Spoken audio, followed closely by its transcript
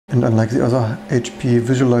And unlike the other HP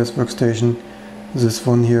Visualize workstation, this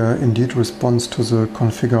one here indeed responds to the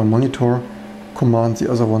configure monitor command.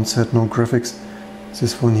 The other one said no graphics.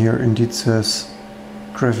 This one here indeed says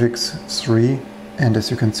graphics 3, and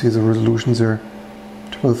as you can see the resolution there,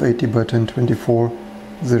 1280 by 1024,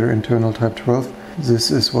 their internal type 12.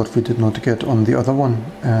 This is what we did not get on the other one,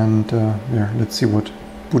 and yeah, let's see what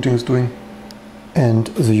booting is doing. And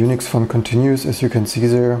the Unix fun continues. As you can see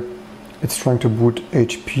there, it's trying to boot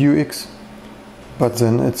HPUX, but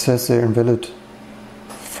then it says they're invalid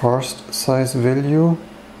fast size value.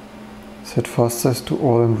 Set fast size to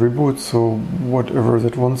all and reboot, so whatever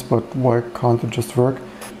that wants, but why can't it just work?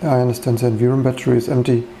 I understand the NVRAM battery is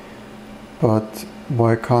empty, but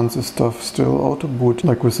why can't this stuff still auto boot?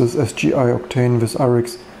 Like with this SGI Octane with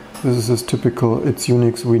PA-RISC, this is typical, it's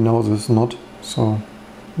Unix, we know this is not. So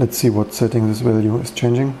let's see what setting this value is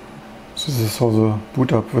changing. So this is how the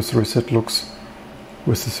boot up with reset looks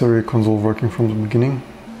with the serial console working from the beginning.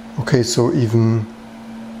 Okay, so even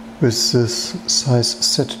with this size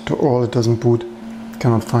set to all, it doesn't boot.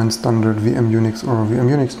 Cannot find standard VM Unix or VM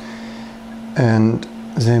Unix. And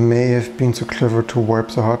they may have been so clever to wipe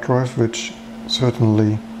the hard drive, which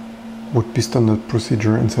certainly would be standard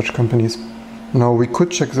procedure in such companies. Now we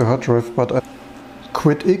could check the hard drive, but I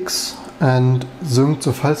quit X and zoommed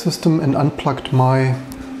the file system and unplugged my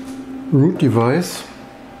root device,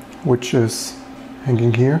 which is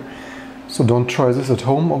hanging here. So don't try this at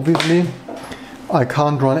home, obviously. I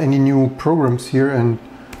can't run any new programs here and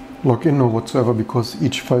log in or whatsoever because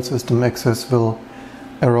each file system access will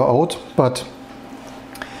error out. But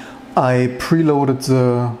I preloaded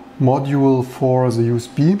the module for the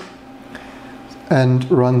USB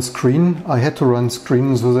and run screen. I had to run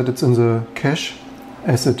screen so that it's in the cache,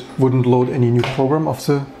 as it wouldn't load any new program of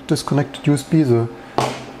the disconnected USB. The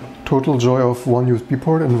total joy of one USB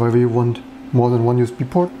port, and why we want more than one USB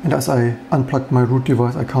port. And as I unplugged my root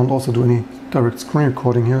device, I can't also do any direct screen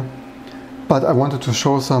recording here. But I wanted to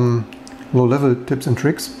show some low-level tips and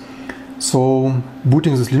tricks. So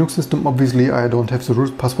booting this Linux system, obviously I don't have the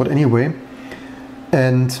root password anyway,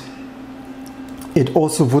 and it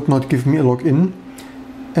also would not give me a login.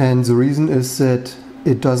 And the reason is that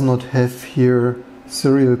it does not have here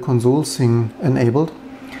serial console thing enabled.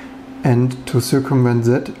 And to circumvent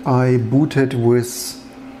that, I booted with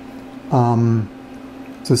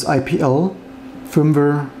this IPL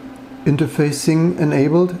firmware interfacing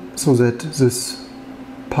enabled, so that this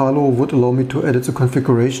Palo would allow me to edit the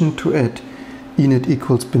configuration to add init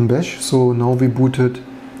equals bin bash. So now we booted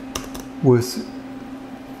with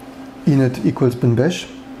init equals bin bash,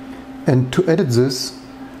 and to edit this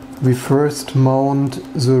we first mount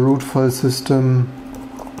the root file system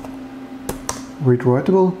read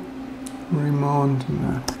writable, remount,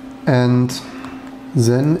 and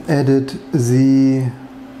then edit the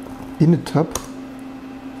init tab.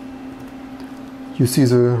 You see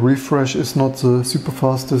the refresh is not the super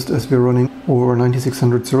fastest as we're running over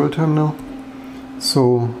 9600 serial terminal.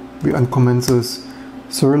 So we uncomment this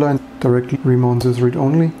serial line, directly remount this read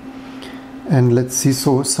only. And let's see,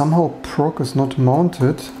 so somehow proc is not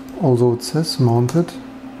mounted, although it says mounted.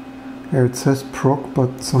 Here it says proc,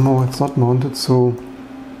 but somehow it's not mounted, so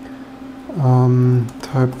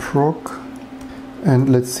type proc. And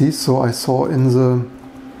let's see, so I saw in the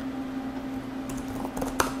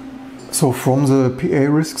So from the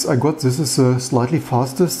PA-RISCs I got, this is the slightly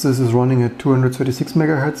fastest. This is running at 236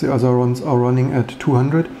 MHz, the other ones are running at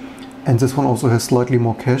 200, and this one also has slightly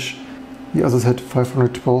more cache. The others had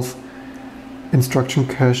 512 instruction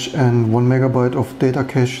cache and 1 MB of data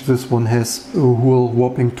cache. This one has a whole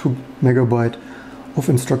whopping 2 MB of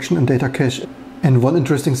instruction and data cache. And one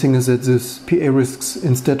interesting thing is that this PA-RISCs,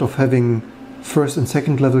 instead of having first and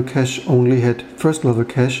second level cache, only had first level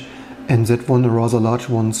cache, and that one a rather large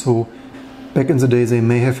one. So back in the day they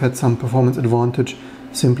may have had some performance advantage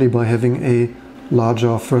simply by having a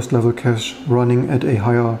larger first level cache running at a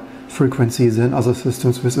higher frequency than other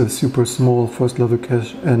systems with a super small first level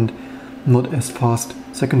cache and not as fast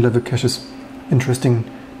second level caches. Interesting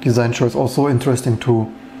design choice, also interesting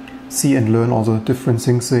to see and learn all the different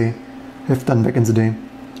things they have done back in the day.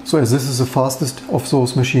 So as this is the fastest of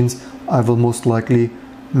those machines, I will most likely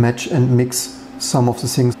match and mix some of the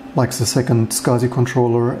things like the second SCSI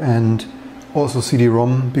controller and also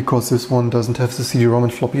CD-ROM, because this one doesn't have the CD-ROM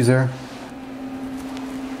and floppy there.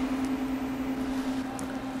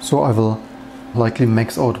 So I will likely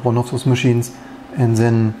max out one of those machines and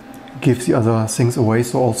then give the other things away.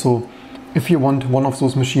 So also, if you want one of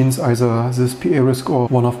those machines, either this PA-RISC or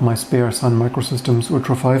one of my spare Sun Microsystems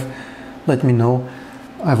Ultra 5, let me know.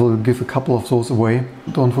 I will give a couple of those away.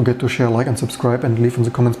 Don't forget to share, like and subscribe, and leave in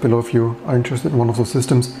the comments below if you are interested in one of those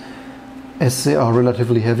systems. As they are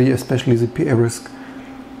relatively heavy, especially the PA-RISC,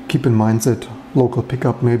 keep in mind that local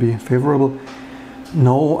pickup may be favorable.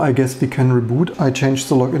 Now I guess we can reboot. I changed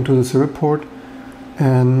the login to the serial port.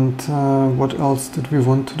 And what else did we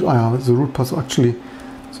want to do? The root password, actually,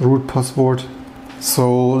 the root password.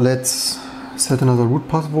 So let's set another root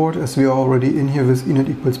password, as we are already in here with init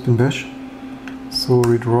equals bin bash. So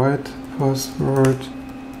read write password.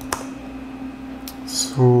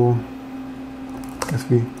 So I guess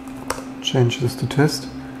we change this to test.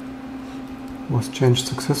 Was changed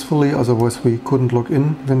successfully, otherwise we couldn't log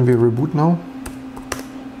in when we reboot now.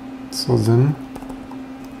 So then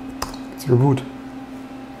let's reboot.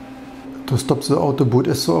 To stop the auto boot,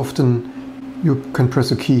 as so often, you can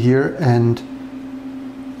press a key here, and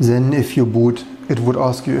then if you boot, it would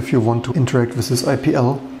ask you if you want to interact with this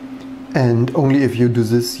IPL, and only if you do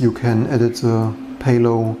this you can edit the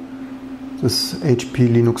payload, this HP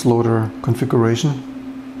Linux loader configuration.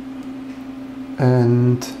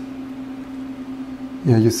 And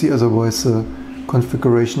yeah, you see, otherwise the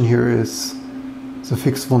configuration here is the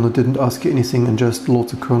fixed one that didn't ask you anything and just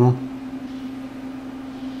loads the kernel.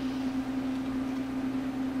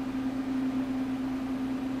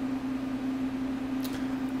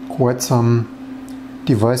 Quite some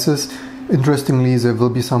devices. Interestingly, there will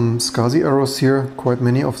be some SCSI errors here, quite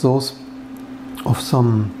many of those, of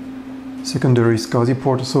some secondary SCSI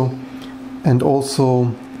port or so. And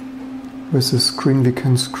also with the screen we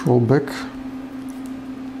can scroll back.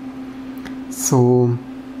 So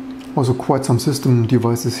also quite some system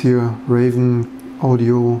devices here, Raven,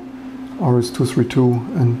 Audio,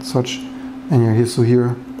 RS-232 and such. And yeah,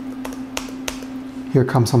 here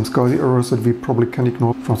come some SCSI errors that we probably can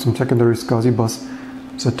ignore from some secondary SCSI bus.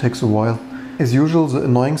 That takes a while. As usual, the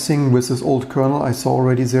annoying thing with this old kernel, I saw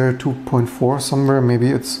already there 2.4 somewhere,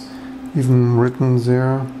 maybe it's even written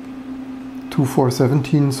there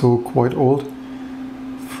 2.4.17, so quite old,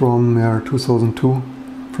 from 2002,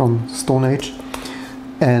 from Stone Age.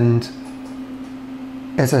 And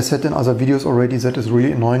as I said in other videos already, that is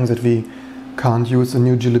really annoying that we can't use the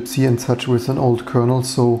new glibc and such with an old kernel.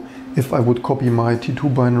 So if I would copy my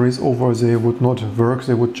T2 binaries over, they would not work.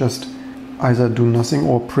 They would just either do nothing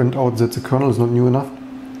or print out that the kernel is not new enough.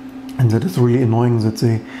 And that is really annoying that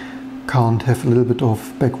they can't have a little bit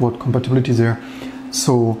of backward compatibility there.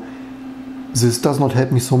 So this does not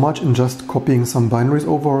help me so much in just copying some binaries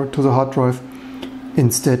over to the hard drive.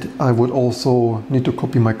 Instead, I would also need to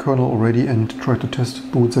copy my kernel already and try to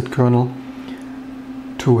test boot that kernel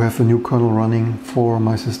to have a new kernel running for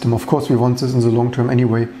my system. Of course, we want this in the long term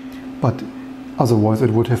anyway, but otherwise it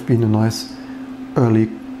would have been a nice early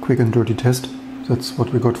quick and dirty test. That's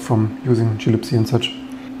what we got from using glibc and such.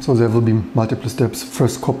 So there will be multiple steps.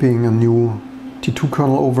 First copying a new T2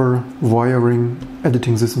 kernel over, wiring,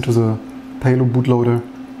 editing this into the payload bootloader,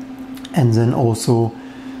 and then also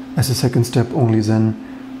as a second step only then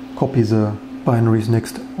copy the binaries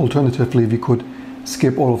next. Alternatively, we could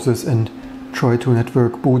skip all of this and try to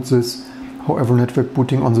network boot this. However, network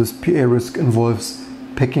booting on this PA-RISC involves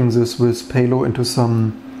packing this with payload into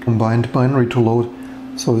some combined binary to load.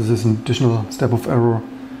 So this is an additional step of error.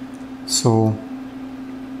 So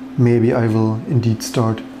maybe I will indeed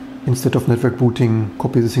start, instead of network booting,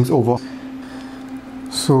 copy these things over.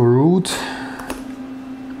 So root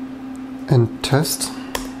and test.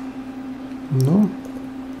 No.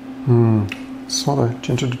 Thought I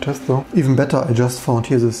changed it to test though. Even better, I just found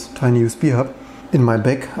here this tiny USB hub. In my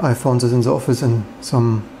bag, I found this in the office in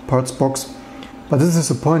some parts box. But this is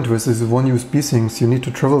the point with these one USB things. You need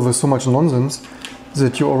to travel with so much nonsense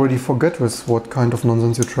that you already forget with what kind of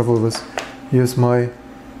nonsense you travel with. Here's my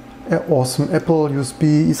awesome Apple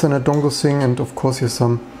USB Ethernet dongle thing, and of course here's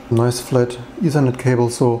some nice flat Ethernet cable.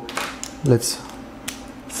 So let's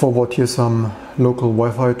forward here some local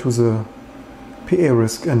Wi-Fi to the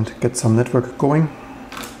PA-RISC and get some network going.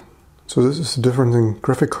 So this is the difference in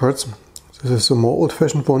graphic cards. This is a more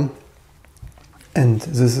old-fashioned one, and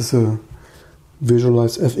this is a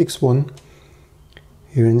Visualize FX one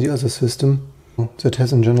here in the other system that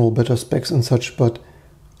has in general better specs and such, but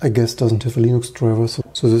I guess doesn't have a Linux driver,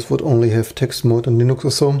 so this would only have text mode in Linux or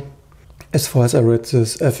so. As far as I read,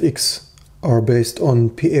 this FX are based on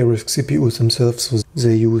PA-RISC CPUs themselves, so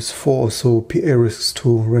they use 4 or so PA-RISCs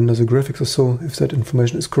to render the graphics or so, if that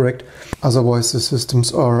information is correct. Otherwise the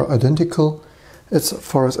systems are identical as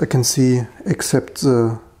far as I can see, except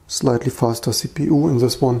the slightly faster CPU in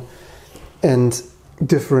this one and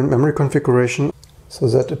different memory configuration. So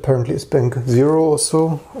that apparently is bank 0 or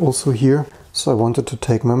so, also here. So I wanted to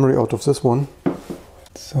take memory out of this one.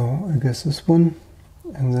 So I guess this one,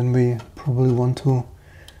 and then we probably want to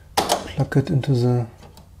plug it into the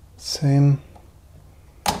same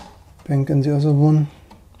bank in the other one.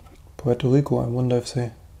 Puerto Rico, I wonder if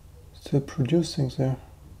they still produce things there.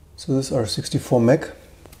 So these are 64 meg.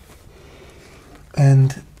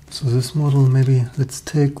 And so this model, maybe let's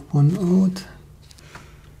take one out.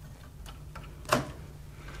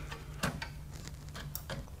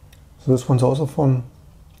 So this one's also from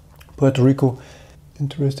Puerto Rico.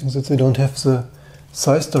 Interesting that they don't have the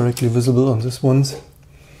size directly visible on this ones.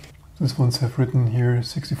 These ones have written here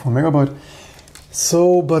 64 megabyte.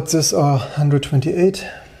 So, but these are 128.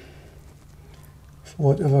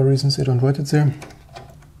 For whatever reasons they don't write it there.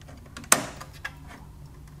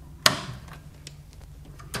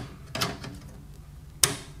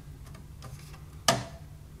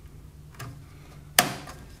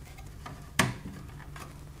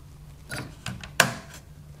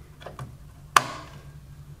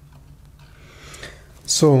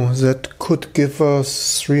 So that could give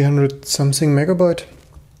us 300 something megabyte.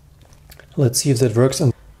 Let's see if that works.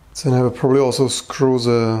 And then I will probably also screw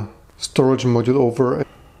the storage module over.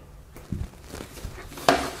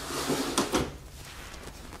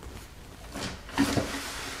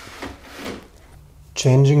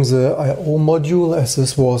 Changing the I/O module, as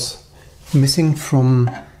this was missing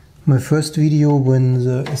from my first video when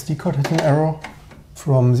the SD card had an error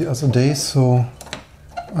from the other day. So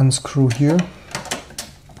unscrew here.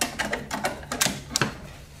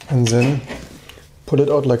 And then pull it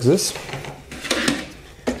out like this.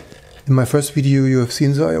 In my first video you have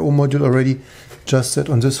seen the I/O module already, just that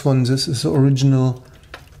on this one this is the original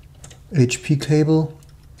HP cable.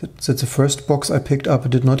 That's the first box I picked up,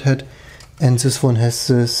 it did not have, and this one has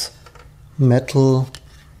this metal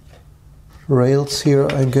rails here,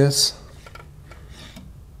 I guess.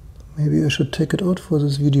 Maybe I should take it out for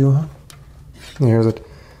this video, huh? Here that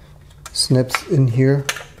snaps in here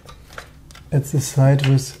at the side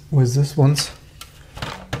with this ones.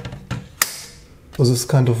 So this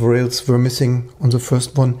kind of rails were missing on the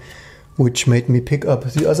first one, which made me pick up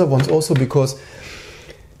the other ones also, because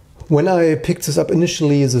when I picked this up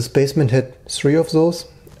initially, this basement had 3 of those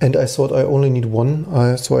and I thought I only need one.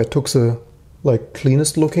 So I took the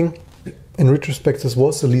cleanest looking. In retrospect, this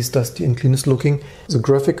was the least dusty and cleanest looking. The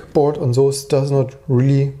graphic board on those does not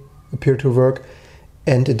really appear to work,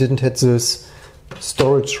 and it didn't have this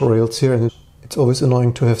storage rails here, and it's always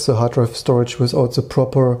annoying to have the hard drive storage without the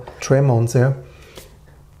proper tray mount there.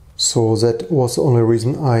 So that was the only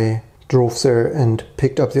reason I drove there and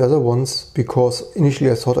picked up the other ones, because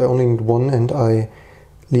initially I thought I only need one and I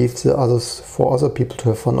leave the others for other people to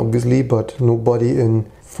have fun, obviously, but nobody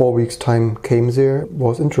in 4 weeks time came there,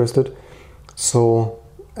 was interested. So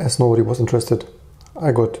as nobody was interested,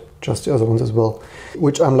 I got just the other ones as well,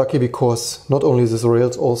 which I'm lucky, because not only this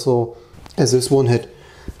rails, also as this one had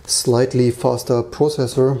slightly faster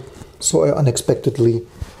processor, so I unexpectedly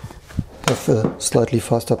have a slightly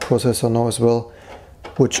faster processor now as well,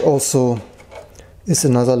 which also is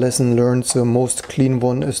another lesson learned. The most clean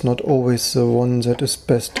one is not always the one that is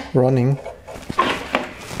best running.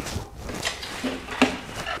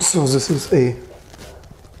 So this is a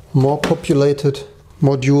more populated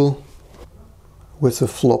module with a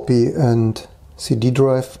floppy and CD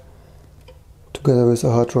drive together with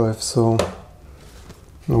a hard drive, so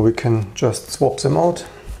now we can just swap them out.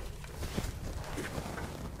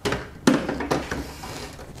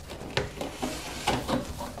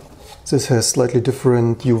 This has slightly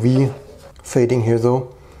different UV fading here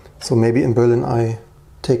though, so maybe in Berlin I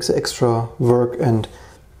take the extra work and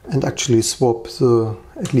actually swap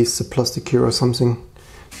at least the plastic here or something.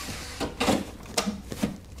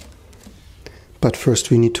 But first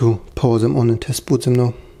we need to power them on and test boot them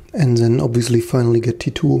now, and then obviously finally get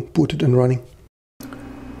T2 booted and running.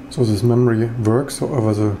 So this memory works,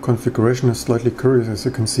 however the configuration is slightly curious. As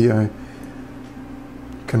you can see, I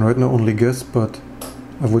can right now only guess, but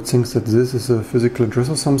I would think that this is a physical address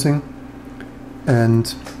or something.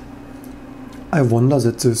 And I wonder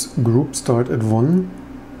that this group start at 1.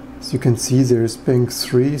 As you can see, there is bank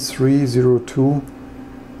 3302,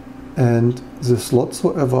 and the slots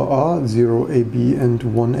however are 0AB and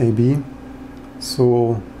 1AB.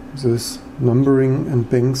 So this numbering and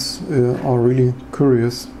banks are really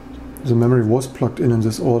curious. The memory was plugged in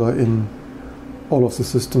this order in all of the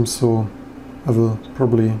systems, so I will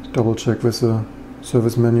probably double check with the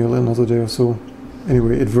service manual another day or so.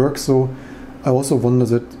 Anyway, it works. So I also wonder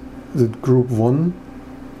that the group 1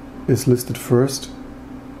 is listed first,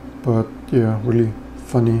 but yeah, really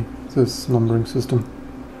funny, this numbering system.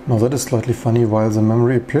 Now that is slightly funny. While the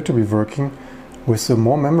memory appeared to be working, with the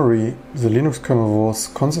more memory the Linux kernel was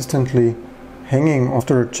consistently hanging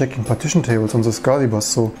after checking partition tables on the SCSI bus.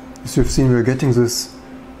 So as you've seen, we're getting this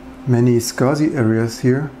many SCSI areas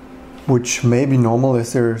here, which may be normal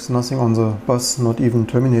as there's nothing on the bus, not even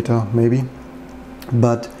terminator maybe.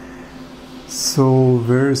 But so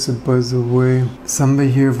where is it, by the way? Somewhere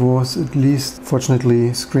here was at least.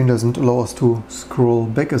 Fortunately, screen doesn't allow us to scroll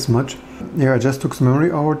back as much. Yeah, I just took some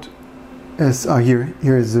memory out.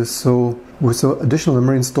 Here is this. So with the additional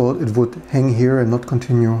memory installed, it would hang here and not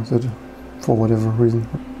continue that for whatever reason.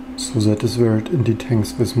 So that is where it indeed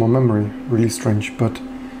hangs with more memory. Really strange. But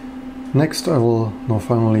next I will now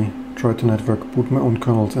finally try to network boot my own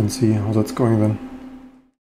kernels and see how that's going then.